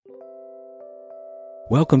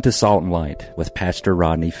Welcome to Salt and Light with Pastor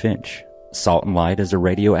Rodney Finch. Salt and Light is a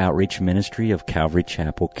radio outreach ministry of Calvary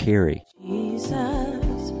Chapel, Cary. Jesus,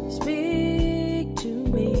 speak to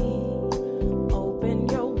me. Open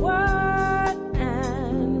your word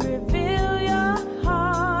and reveal your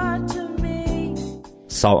heart to me.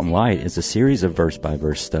 Salt and Light is a series of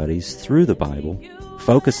verse-by-verse studies through the Bible,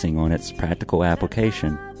 focusing on its practical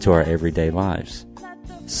application to our everyday lives.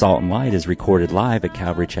 Salt and Light is recorded live at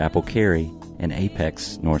Calvary Chapel, Cary in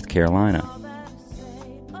Apex, North Carolina.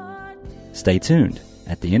 Stay tuned.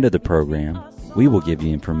 At the end of the program, we will give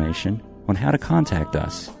you information on how to contact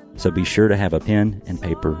us, so be sure to have a pen and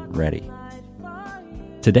paper ready.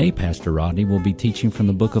 Today, Pastor Rodney will be teaching from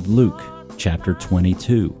the book of Luke, chapter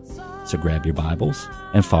 22. So grab your Bibles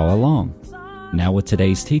and follow along. Now with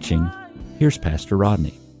today's teaching, here's Pastor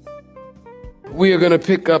Rodney. We are going to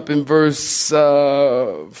pick up in verse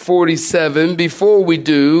 47. Before we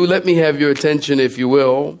do, let me have your attention, if you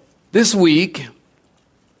will. This week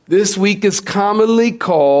is commonly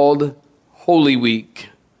called Holy Week,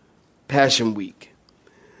 Passion Week.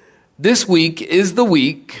 This week is the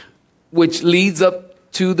week which leads up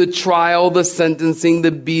to the trial, the sentencing,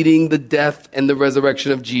 the beating, the death, and the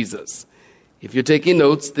resurrection of Jesus. If you're taking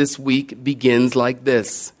notes, this week begins like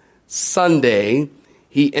this. Sunday,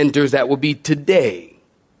 he enters, that will be today,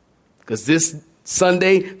 because this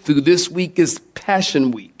Sunday through this week is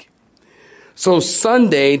Passion Week. So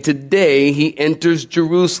Sunday, today, he enters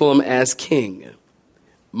Jerusalem as king.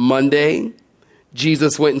 Monday,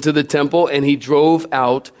 Jesus went into the temple and he drove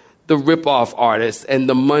out the rip-off artists and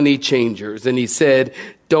the money changers. And he said,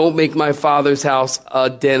 "Don't make my Father's house a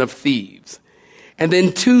den of thieves." And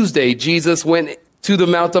then Tuesday, Jesus went to the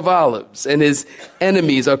Mount of Olives, and his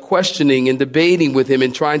enemies are questioning and debating with him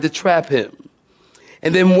and trying to trap him.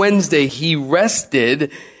 And then Wednesday, he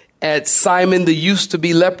rested at Simon the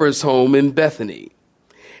used-to-be leper's home in Bethany.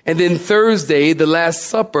 And then Thursday, the Last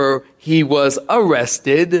Supper, he was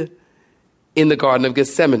arrested in the Garden of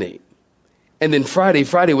Gethsemane. And then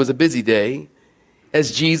Friday was a busy day,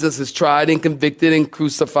 as Jesus is tried and convicted and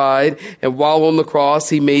crucified. And while on the cross,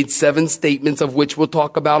 he made 7 statements, of which we'll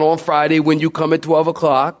talk about on Friday when you come at 12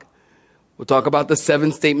 o'clock. We'll talk about the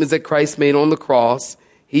 7 statements that Christ made on the cross.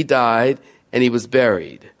 He died and he was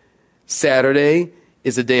buried. Saturday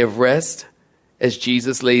is a day of rest as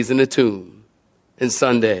Jesus lays in a tomb. And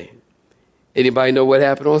Sunday, anybody know what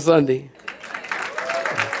happened on Sunday?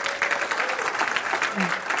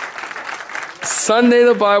 Sunday,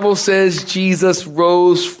 the Bible says Jesus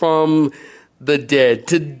rose from the dead.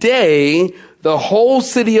 Today, the whole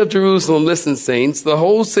city of Jerusalem, listen, saints, the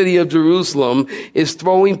whole city of Jerusalem is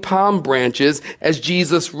throwing palm branches as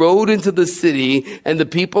Jesus rode into the city, and the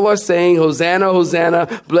people are saying, "Hosanna,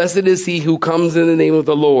 Hosanna, blessed is he who comes in the name of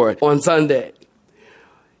the Lord," on Sunday.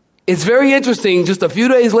 It's very interesting. Just a few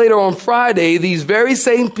days later on Friday, these very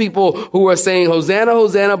same people who are saying, "Hosanna,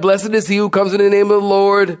 Hosanna, blessed is he who comes in the name of the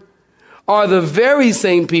Lord," are the very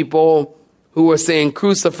same people who are saying,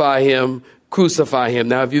 "Crucify him, crucify him."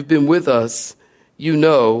 Now, if you've been with us, you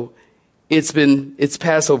know it's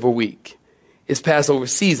Passover week. It's Passover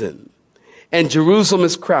season. And Jerusalem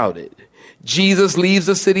is crowded. Jesus leaves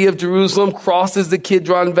the city of Jerusalem, crosses the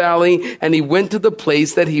Kidron Valley, and he went to the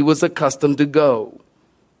place that he was accustomed to go.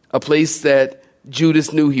 A place that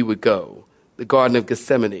Judas knew he would go, the Garden of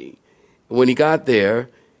Gethsemane. And when he got there,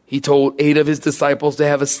 he told 8 of his disciples to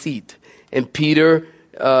have a seat. And Peter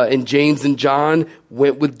and James and John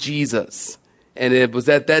went with Jesus. And it was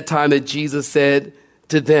at that time that Jesus said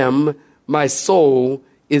to them, "My soul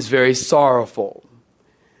is very sorrowful."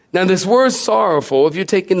 Now, this word sorrowful, if you're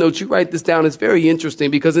taking notes, you write this down. It's very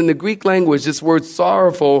interesting because in the Greek language, this word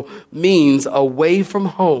sorrowful means away from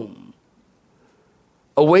home.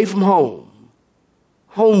 Away from home.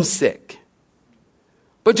 Homesick.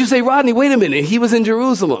 But you say, "Rodney, wait a minute. He was in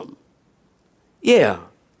Jerusalem." Yeah.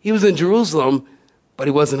 He was in Jerusalem, but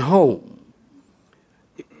he wasn't home.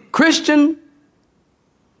 Christian,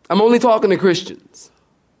 I'm only talking to Christians.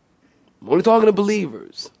 I'm only talking to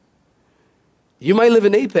believers. You might live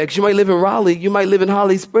in Apex. You might live in Raleigh. You might live in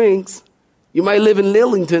Holly Springs. You might live in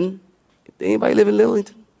Lillington. Anybody live in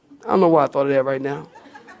Lillington? I don't know why I thought of that right now.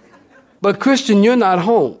 But Christian, you're not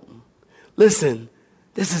home. Listen,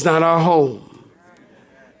 this is not our home.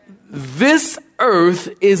 This earth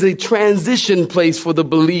is a transition place for the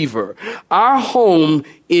believer. Our home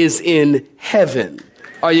is in heaven.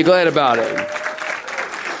 Are you glad about it?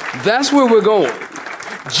 That's where we're going.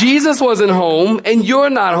 Jesus wasn't home, and you're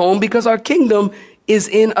not home because our kingdom is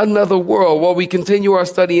in another world. While we continue our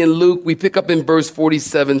study in Luke, we pick up in verse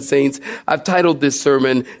 47, saints. I've titled this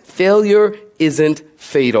sermon, Failure Isn't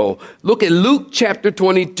Fatal. Look at Luke chapter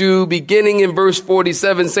 22, beginning in verse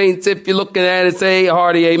 47. Saints, if you're looking at it, say a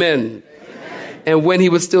hearty amen. Amen. And when he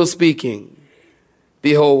was still speaking,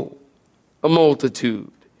 behold, a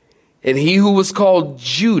multitude, and he who was called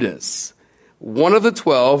Judas, one of the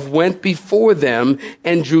 12, went before them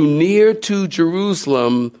and drew near to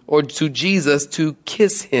Jerusalem, or to Jesus, to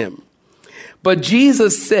kiss him. But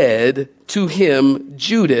Jesus said to him,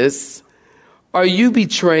 Judas, are you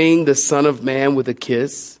betraying the Son of Man with a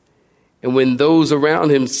kiss? And when those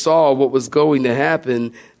around him saw what was going to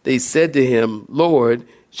happen, they said to him, Lord,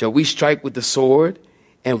 shall we strike with the sword?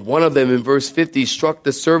 And one of them, in verse 50, struck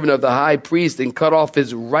the servant of the high priest and cut off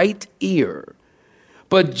his right ear.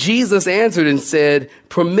 But Jesus answered and said,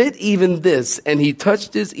 permit even this. And he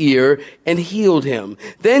touched his ear and healed him.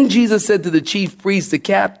 Then Jesus said to the chief priests, the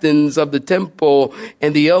captains of the temple,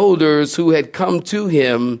 and the elders who had come to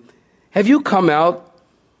him, have you come out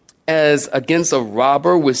as against a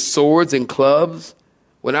robber with swords and clubs?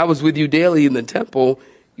 When I was with you daily in the temple,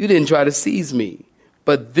 you didn't try to seize me.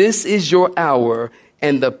 But this is your hour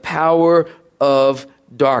and the power of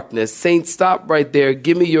darkness. Saints, stop right there.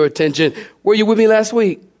 Give me your attention. Were you with me last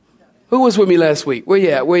week? Who was with me last week? Where you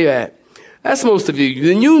at? Where you at? That's most of you.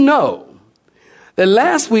 Then you know that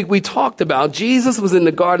last week we talked about Jesus was in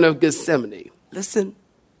the Garden of Gethsemane. Listen.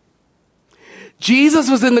 Jesus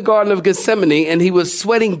was in the Garden of Gethsemane and he was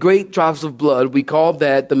sweating great drops of blood. We call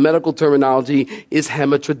that, the medical terminology is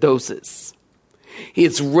hematidrosis.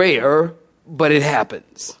 It's rare, but it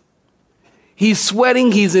happens. He's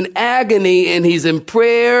sweating, he's in agony, and he's in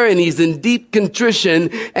prayer, and he's in deep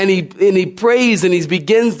contrition, and he prays, and he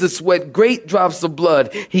begins to sweat great drops of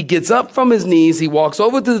blood. He gets up from his knees, he walks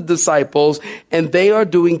over to the disciples, and they are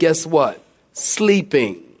doing, guess what?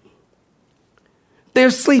 Sleeping.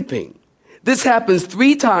 They're sleeping. This happens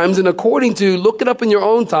 3 times, and according to, look it up in your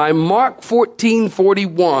own time, Mark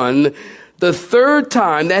 14:41, the third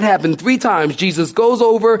time, that happened 3 times. Jesus goes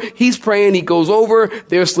over, he's praying, he goes over,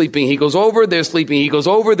 they're sleeping. He goes over, they're sleeping. He goes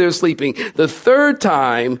over, they're sleeping. The third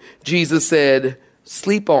time, Jesus said,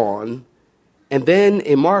 sleep on. And then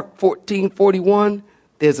in Mark 14:41,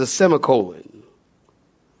 there's a semicolon.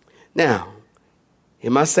 Now,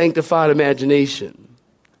 in my sanctified imagination,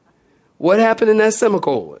 what happened in that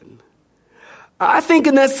semicolon? I think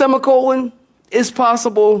in that semicolon, it's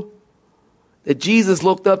possible that Jesus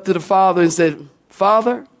looked up to the Father and said,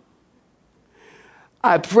 Father,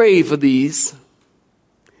 I prayed for these,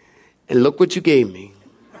 and look what you gave me.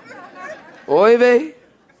 Oy vey.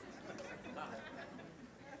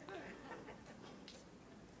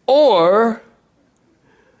 Or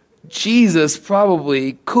Jesus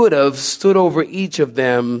probably could have stood over each of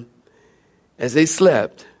them as they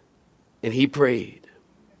slept, and he prayed.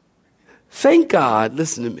 Thank God,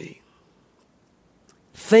 listen to me.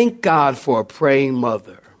 Thank God for a praying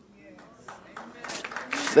mother.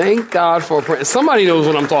 Thank God for a praying. Somebody knows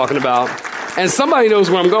what I'm talking about, and somebody knows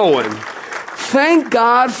where I'm going. Thank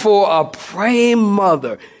God for a praying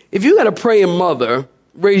mother. If you got a praying mother,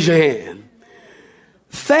 raise your hand.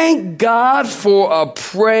 Thank God for a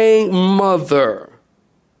praying mother,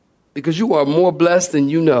 because you are more blessed than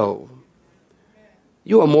you know.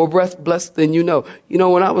 You are more blessed than you know. You know,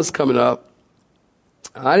 when I was coming up,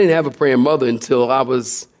 I didn't have a praying mother until I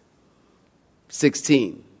was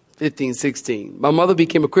 15, 16. My mother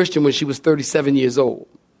became a Christian when she was 37 years old.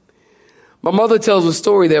 My mother tells a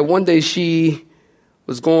story that one day she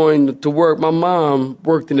was going to work. My mom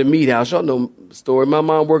worked in the meat house. Y'all know the story. My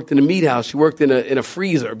mom worked in the meat house. She worked in a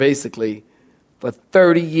freezer, basically, for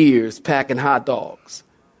 30 years, packing hot dogs.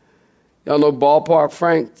 Y'all know Ballpark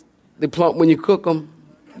Frank? They plump when you cook them.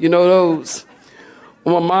 You know those?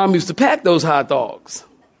 Well, my mom used to pack those hot dogs.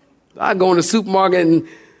 I go in the supermarket and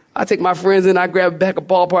I take my friends in, I grab a pack of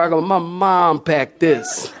Ballpark. I go, my mom packed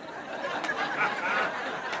this.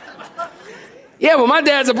 Yeah, but my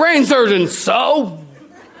dad's a brain surgeon, so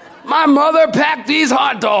my mother packed these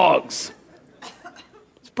hot dogs. I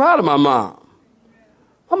was proud of my mom.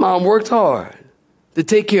 My mom worked hard to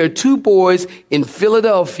take care of 2 boys in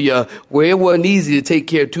Philadelphia, where it wasn't easy to take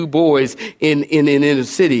care of 2 boys in inner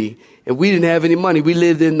city. And we didn't have any money. We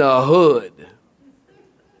lived in the hood.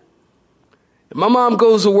 And my mom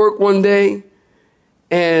goes to work one day,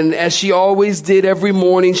 and as she always did every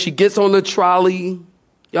morning, she gets on the trolley.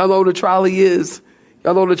 Y'all know what a trolley is?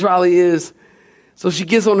 Y'all know what a trolley is? So she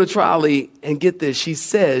gets on the trolley, and get this, she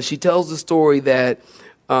tells the story that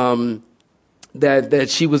that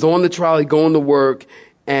she was on the trolley going to work,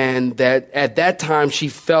 And that at that time she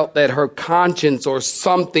felt that her conscience or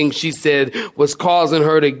something, she said, was causing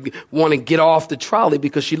her to want to get off the trolley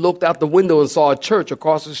because she looked out the window and saw a church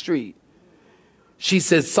across the street. She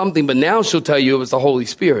said something, but now she'll tell you it was the Holy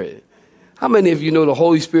Spirit. How many of you know the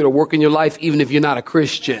Holy Spirit will work in your life even if you're not a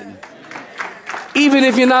Christian? Even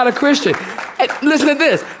if you're not a Christian. Hey, listen to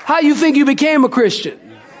this. How you think you became a Christian?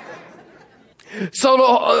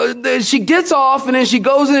 So she gets off and then she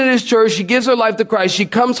goes into this church. She gives her life to Christ. She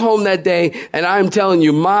comes home that day. And I'm telling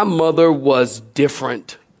you, my mother was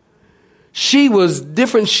different. She was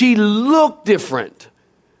different. She looked different.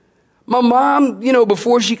 My mom,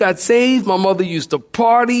 before she got saved, my mother used to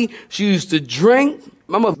party. She used to drink.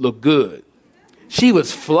 My mother looked good. She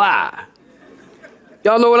was fly.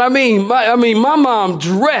 Y'all know what I mean? My mom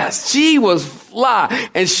dressed. She was fly.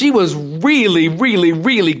 And she was really, really,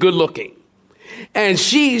 really good looking. And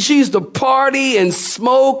she used to party and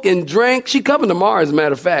smoke and drink. She coming tomorrow, as a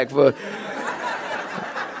matter of fact.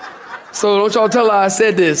 So don't y'all tell her I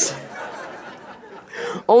said this.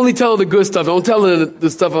 Only tell her the good stuff. Don't tell her the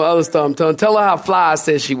stuff and other stuff. Tell her how fly I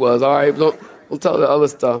said she was, all right? Don't tell her the other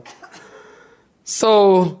stuff.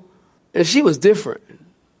 So, and she was different.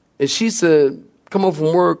 And she said, come home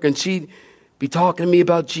from work, and she'd be talking to me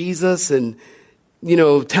about Jesus and,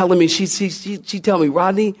 telling me, she'd tell me,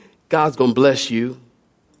 Rodney, God's going to bless you.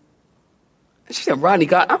 And she said, Rodney,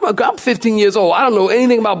 I'm 15 years old. I don't know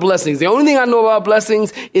anything about blessings. The only thing I know about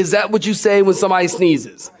blessings is that what you say when somebody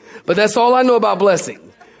sneezes. But that's all I know about blessings.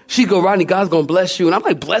 She'd go, Rodney, God's going to bless you. And I'm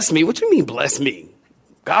like, bless me? What you mean bless me?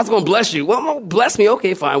 God's going to bless you. Well, bless me.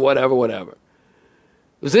 Okay, fine, whatever. It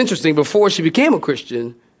was interesting. Before she became a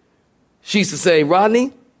Christian, she used to say,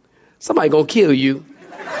 Rodney, somebody going to kill you.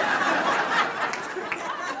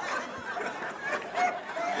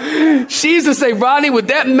 She used to say, Rodney, with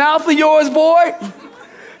that mouth of yours, boy,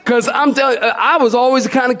 because I'm telling you, I was always the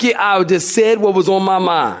kind of kid, I just said what was on my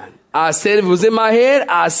mind. I said if it was in my head,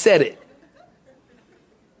 I said it.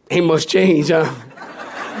 Ain't much change, huh?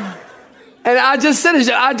 And I just said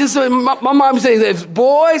it. My mom says,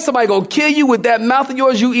 boy, somebody going to kill you with that mouth of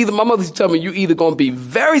yours. My mother used to tell me, you either going to be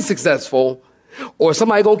very successful or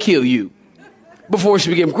somebody going to kill you. Before she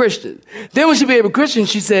became a Christian. Then when she became a Christian,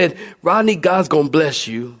 she said, Rodney, God's going to bless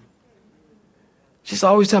you. She's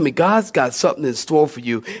always telling me, God's got something in store for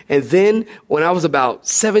you. And then when I was about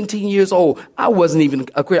 17 years old, I wasn't even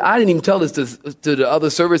a Christian. I didn't even tell this to the other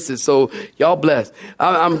services. So y'all blessed.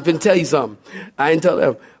 I'm going to tell you something. I didn't tell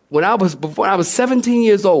them. When I was 17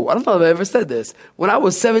 years old, I don't know if I ever said this. When I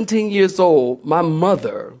was 17 years old, my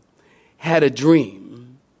mother had a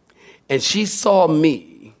dream. And she saw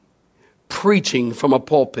me preaching from a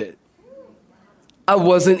pulpit. I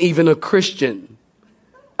wasn't even a Christian.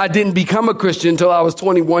 I didn't become a Christian until I was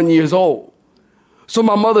 21 years old. So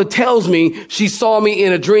my mother tells me she saw me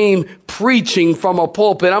in a dream preaching from a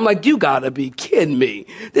pulpit. I'm like, you gotta be kidding me.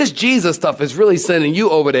 This Jesus stuff is really sending you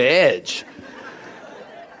over the edge.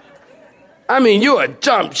 I mean, you're a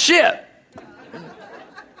jump ship.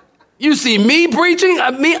 You see me preaching?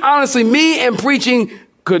 Me and preaching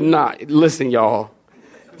could not. Listen, y'all.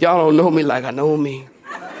 Y'all don't know me like I know me.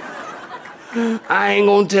 I ain't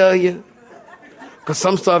gonna tell you. Because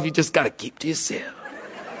some stuff you just got to keep to yourself.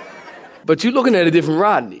 But you're looking at a different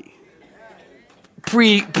Rodney.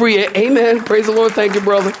 Amen. Praise the Lord. Thank you,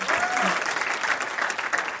 brother.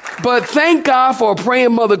 But thank God for a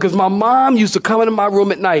praying mother, because my mom used to come into my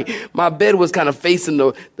room at night. My bed was kind of facing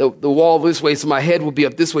the wall this way, so my head would be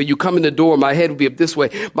up this way. You come in the door, my head would be up this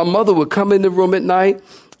way. My mother would come in the room at night,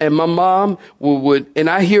 and my mom would, and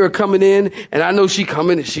I hear her coming in, and I know she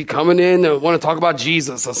coming in and want to talk about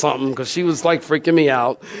Jesus or something, because she was like freaking me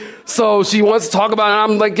out. So she wants to talk about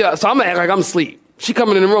it, I'm like, so I'm going to act like I'm asleep. She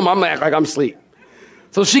coming in the room, I'm going to act like I'm asleep.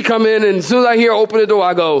 So she come in, and as soon as I hear her open the door,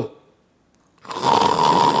 I go,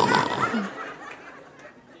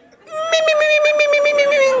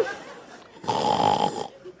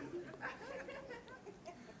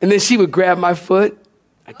 and then she would grab my foot.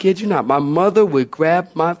 I kid you not. My mother would grab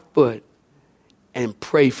my foot and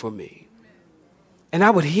pray for me. And I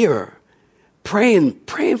would hear her praying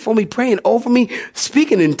for me, praying over me,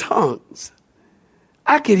 speaking in tongues.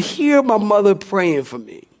 I could hear my mother praying for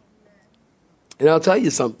me. And I'll tell you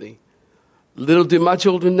something. Little did my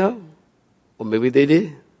children know. Or maybe they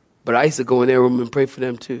did. But I used to go in their room and pray for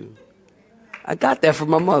them too. I got that from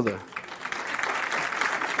my mother.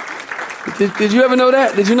 Did you ever know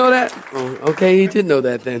that? Did you know that? Oh, okay, he did know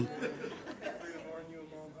that then.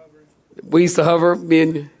 We used to hover, me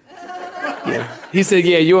and you. Yeah. He said,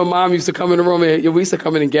 yeah, you and mom used to come in the room, and we used to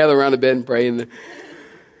come in and gather around the bed and pray.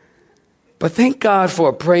 But thank God for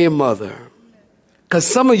a praying mother. Because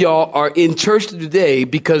some of y'all are in church today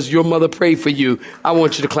because your mother prayed for you. I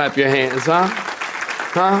want you to clap your hands, huh?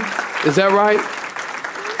 Huh? Is that right?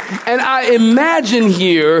 And I imagine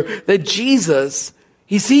here that Jesus,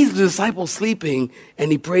 he sees the disciples sleeping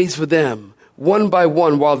and he prays for them one by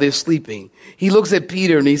one while they're sleeping. He looks at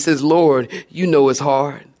Peter and he says, Lord, you know his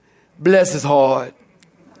heart. Bless his heart.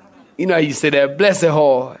 You know how you say that? Bless his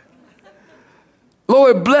heart.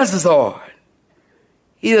 Lord, bless his heart.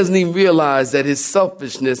 He doesn't even realize that his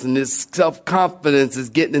selfishness and his self-confidence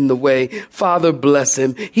is getting in the way. Father, bless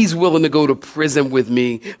him. He's willing to go to prison with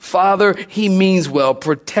me. Father, he means well.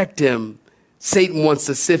 Protect him. Satan wants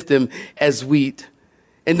to sift him as wheat.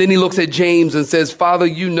 And then he looks at James and says, Father,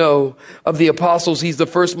 you know of the apostles, he's the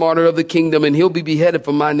first martyr of the kingdom, and he'll be beheaded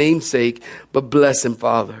for my name's sake. But bless him,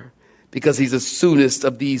 Father, because he's the soonest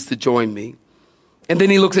of these to join me. And then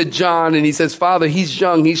he looks at John and he says, Father, he's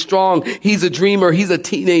young, he's strong, he's a dreamer, he's a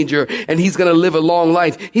teenager, and he's going to live a long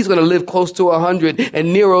life. He's going to live close to 100,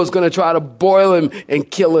 and Nero's going to try to boil him and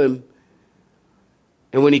kill him.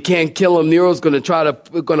 And when he can't kill him, Nero's going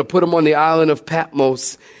to put him on the island of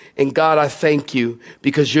Patmos. And God, I thank you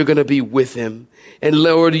because you're going to be with him. And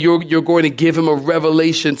Lord, you're going to give him a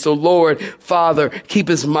revelation. So Lord, Father, keep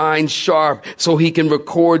his mind sharp so he can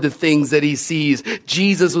record the things that he sees.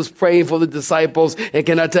 Jesus was praying for the disciples. And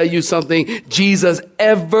can I tell you something? Jesus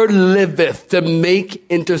ever liveth to make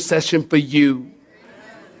intercession for you.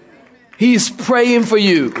 He's praying for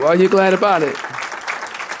you. Are you glad about it?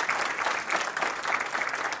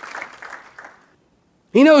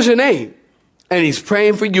 He knows your name. And he's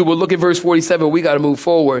praying for you. We'll look at verse 47. We got to move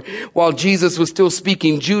forward. While Jesus was still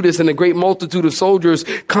speaking, Judas and a great multitude of soldiers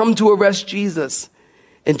come to arrest Jesus.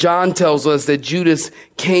 And John tells us that Judas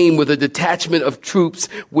came with a detachment of troops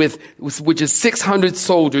which is 600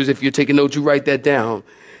 soldiers. If you're taking notes, you write that down.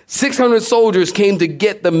 600 soldiers came to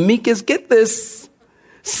get the meekest. Get this.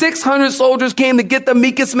 600 soldiers came to get the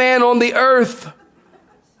meekest man on the earth.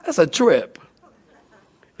 That's a trip.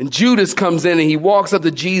 And Judas comes in and he walks up to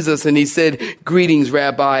Jesus and he said, greetings,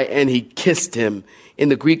 Rabbi, and he kissed him. In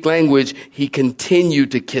the Greek language, he continued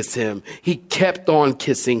to kiss him. He kept on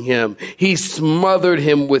kissing him. He smothered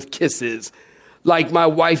him with kisses like my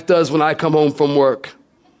wife does when I come home from work.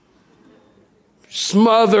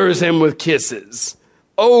 Smothers him with kisses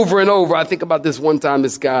over and over. I think about this one time,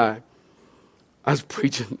 this guy, I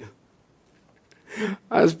preached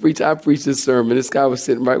this sermon. This guy was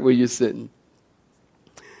sitting right where you're sitting.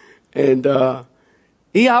 And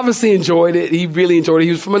he obviously enjoyed it. He really enjoyed it.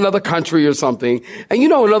 He was from another country or something. And you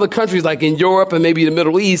know, in other countries like in Europe and maybe the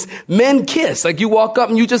Middle East, men kiss. Like you walk up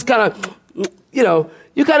and you just kind of,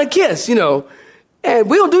 you kind of kiss, And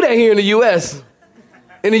we don't do that here in the U.S.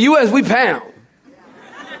 In the U.S., we pound.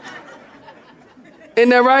 Isn't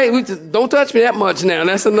that right? Don't touch me that much now.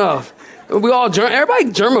 That's enough. Everybody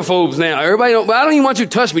germaphobes now. I don't even want you to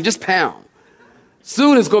touch me. Just pound.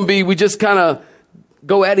 Soon it's going to be, we just kind of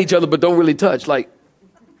go at each other, but don't really touch. Like,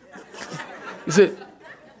 you see,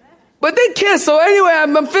 but they kiss. So anyway,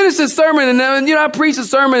 I'm finished this sermon, and then, I preached a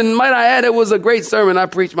sermon, and might I add, it was a great sermon. I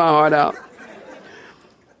preached my heart out.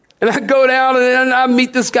 And I go down, and then I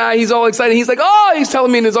meet this guy. He's all excited. He's like, oh, he's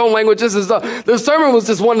telling me in his own language. The sermon was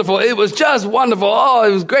just wonderful. It was just wonderful. Oh,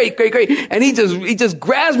 it was great, great, great. And he just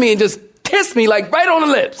grabs me and just kissed me like right on the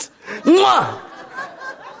lips. Mwah!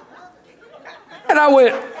 And I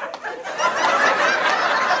went,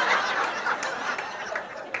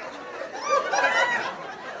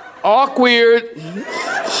 awkward.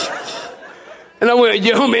 And I went,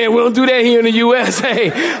 yo, man, we don't do that here in the U.S.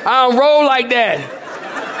 Hey, I don't roll like that.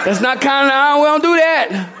 That's not kind of, we don't do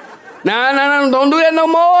that. No, don't do that no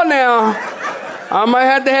more now. I might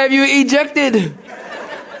have to have you ejected.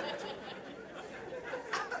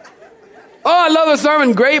 Oh, I love the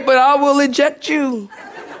sermon. Great, but I will eject you.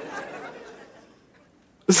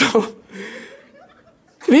 So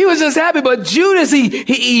he was just happy. But Judas,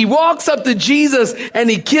 he walks up to Jesus and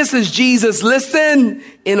he kisses Jesus. Listen,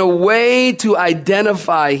 in a way to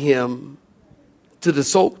identify him to the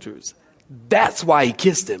soldiers. That's why he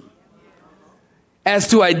kissed him. As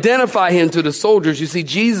to identify him to the soldiers. You see,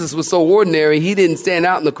 Jesus was so ordinary, he didn't stand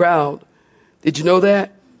out in the crowd. Did you know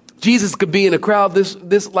that? Jesus could be in a crowd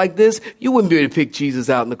like this. You wouldn't be able to pick Jesus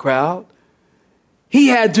out in the crowd. He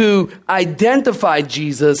had to identify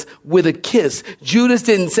Jesus with a kiss. Judas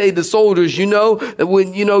didn't say to soldiers, you'll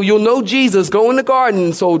know Jesus. Go in the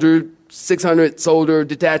garden, soldier, 600 soldier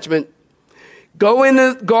detachment. Go in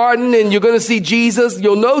the garden and you're going to see Jesus.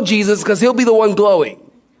 You'll know Jesus because he'll be the one glowing.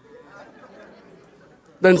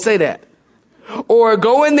 Doesn't say that. Or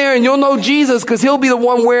go in there and you'll know Jesus because he'll be the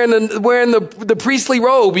one wearing the priestly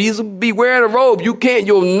robe. He'll be wearing a robe.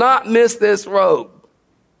 You'll not miss this robe.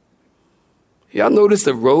 Y'all notice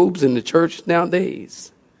the robes in the church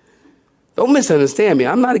nowadays? Don't misunderstand me.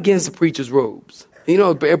 I'm not against the preacher's robes. You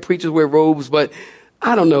know, preachers wear robes, but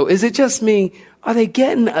I don't know. Is it just me? Are they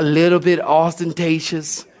getting a little bit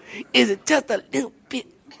ostentatious? Is it just a little bit?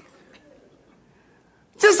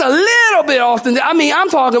 Just a little bit ostentatious. I mean, I'm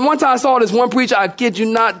talking, one time I saw this one preacher, I kid you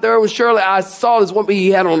not, there was Shirley, I saw this one, he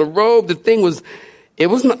had on a robe. The thing was,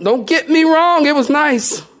 don't get me wrong, it was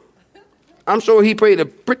nice. I'm sure he paid a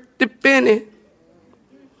pretty penny.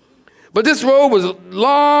 But this robe was a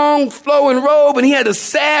long flowing robe, and he had a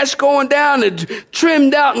sash going down and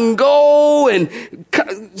trimmed out in gold and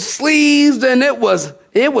sleeves, and it was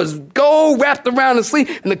gold wrapped around the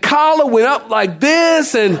sleeve, and the collar went up like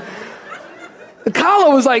this, and the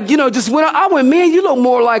collar was like, just went up. I went, man, you look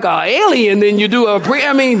more like an alien than you do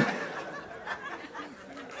I mean,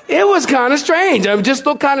 it was kind of strange. It just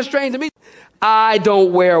looked kind of strange to me. I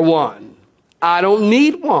don't wear one. I don't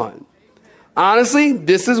need one. Honestly,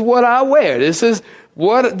 this is what I wear. This is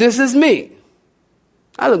me.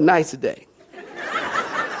 I look nice today.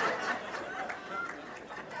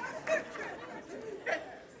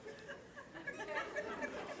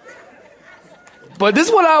 But this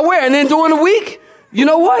is what I wear. And then during the week, you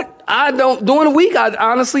know what? During the week,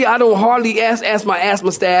 I don't hardly ask my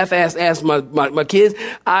staff, ask my kids.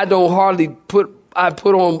 I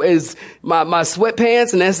put on is my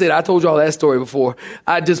sweatpants, and that's it. I told y'all that story before.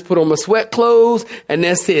 I just put on my sweat clothes, and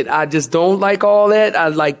that's it. I just don't like all that. I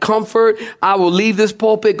like comfort. I will leave this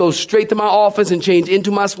pulpit, go straight to my office, and change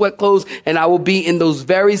into my sweat clothes, and I will be in those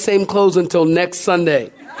very same clothes until next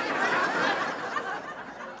Sunday.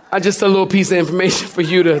 Just a little piece of information for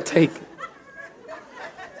you to take.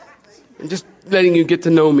 I'm just letting you get to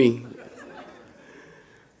know me.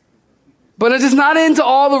 But I'm just not into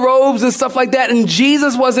all the robes and stuff like that. And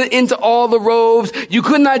Jesus wasn't into all the robes. You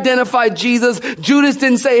couldn't identify Jesus. Judas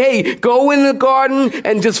didn't say, hey, go in the garden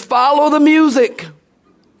and just follow the music.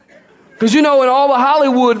 Because in all the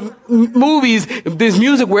Hollywood movies, there's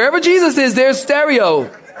music. Wherever Jesus is, there's stereo.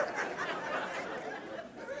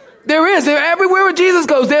 There is. Everywhere where Jesus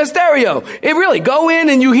goes, there's stereo. It really, go in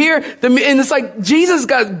and you hear, and it's like Jesus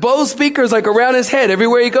got Bose speakers like around his head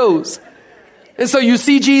everywhere he goes. And so you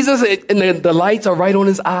see Jesus, and the lights are right on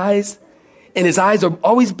his eyes, and his eyes are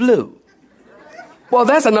always blue. Well,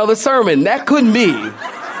 that's another sermon. That couldn't be.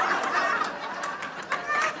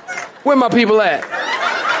 Where my people at?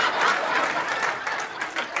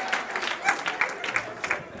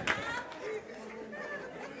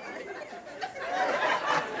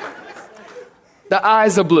 The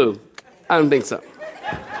eyes are blue. I don't think so.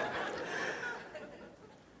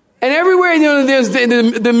 And everywhere, there's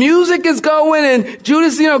the music is going, and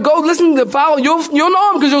Judas, go listen to follow. You'll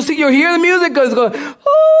know him because you'll hear the music because it's going, ooh,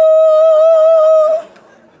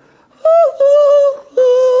 ooh, ooh,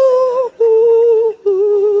 ooh, ooh,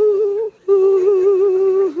 ooh,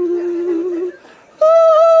 ooh.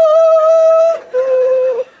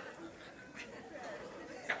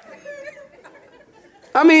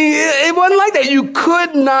 I mean, it wasn't like that. You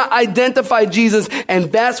could not identify Jesus,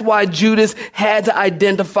 and that's why Judas had to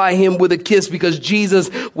identify him with a kiss, because Jesus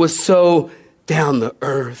was so down to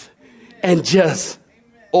earth and just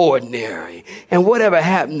ordinary. And whatever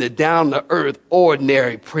happened to down to earth,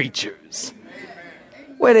 ordinary preachers?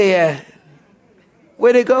 Where they at?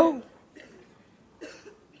 Where they go?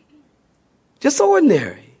 Just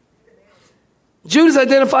ordinary. Judas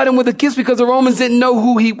identified him with a kiss because the Romans didn't know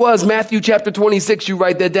who he was. Matthew chapter 26, you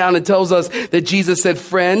write that down. It tells us that Jesus said,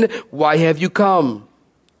 friend, why have you come?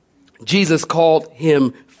 Jesus called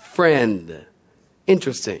him friend.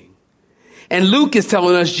 Interesting. And Luke is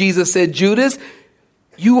telling us Jesus said, Judas,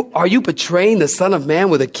 are you betraying the Son of Man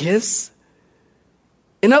with a kiss?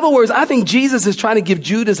 In other words, I think Jesus is trying to give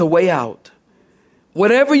Judas a way out.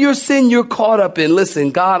 Whatever your sin you're caught up in, listen,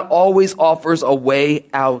 God always offers a way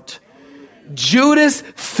out. Judas,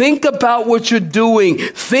 think about what you're doing.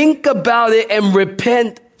 Think about it and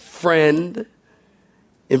repent, friend.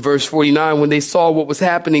 In verse 49, when they saw what was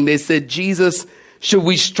happening, they said, Jesus, should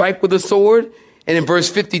we strike with a sword? And in verse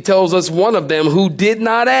 50 tells us one of them who did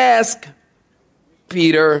not ask,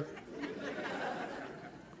 Peter,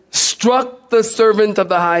 struck the servant of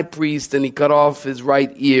the high priest, and he cut off his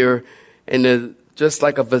right ear. And just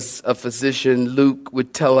like a physician, Luke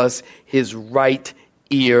would tell us his right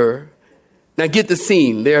ear. Now get the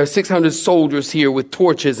scene. There are 600 soldiers here with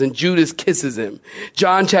torches, and Judas kisses him.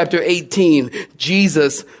 John chapter 18,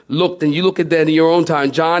 Jesus looked, and you look at that in your own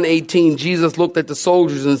time. John 18, Jesus looked at the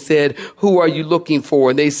soldiers and said, who are you looking for?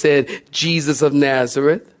 And they said, Jesus of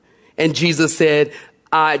Nazareth. And Jesus said,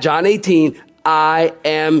 John 18, I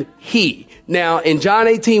am he. Now in John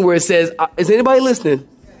 18 where it says, is anybody listening?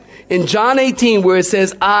 In John 18, where it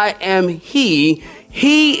says, I am he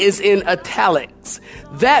is in italics.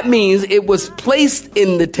 That means it was placed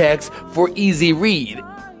in the text for easy read.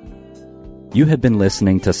 You have been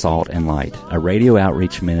listening to Salt and Light, a radio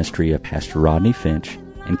outreach ministry of Pastor Rodney Finch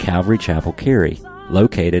in Calvary Chapel, Cary,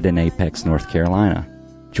 located in Apex, North Carolina.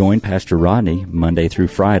 Join Pastor Rodney Monday through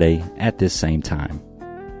Friday at this same time.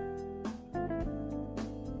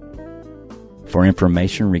 For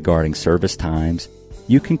information regarding service times,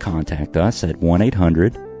 you can contact us at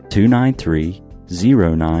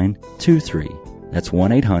 1-800-293-0923. That's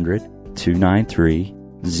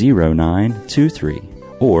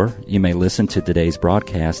 1-800-293-0923. Or you may listen to today's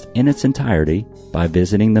broadcast in its entirety by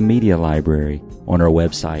visiting the media library on our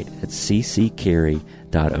website at cccary.org.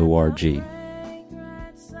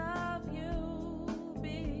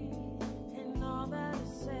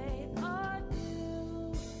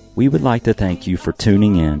 We would like to thank you for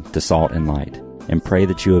tuning in to Salt and Light and pray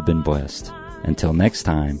that you have been blessed. Until next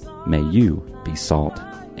time, may you be salt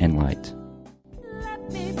and light.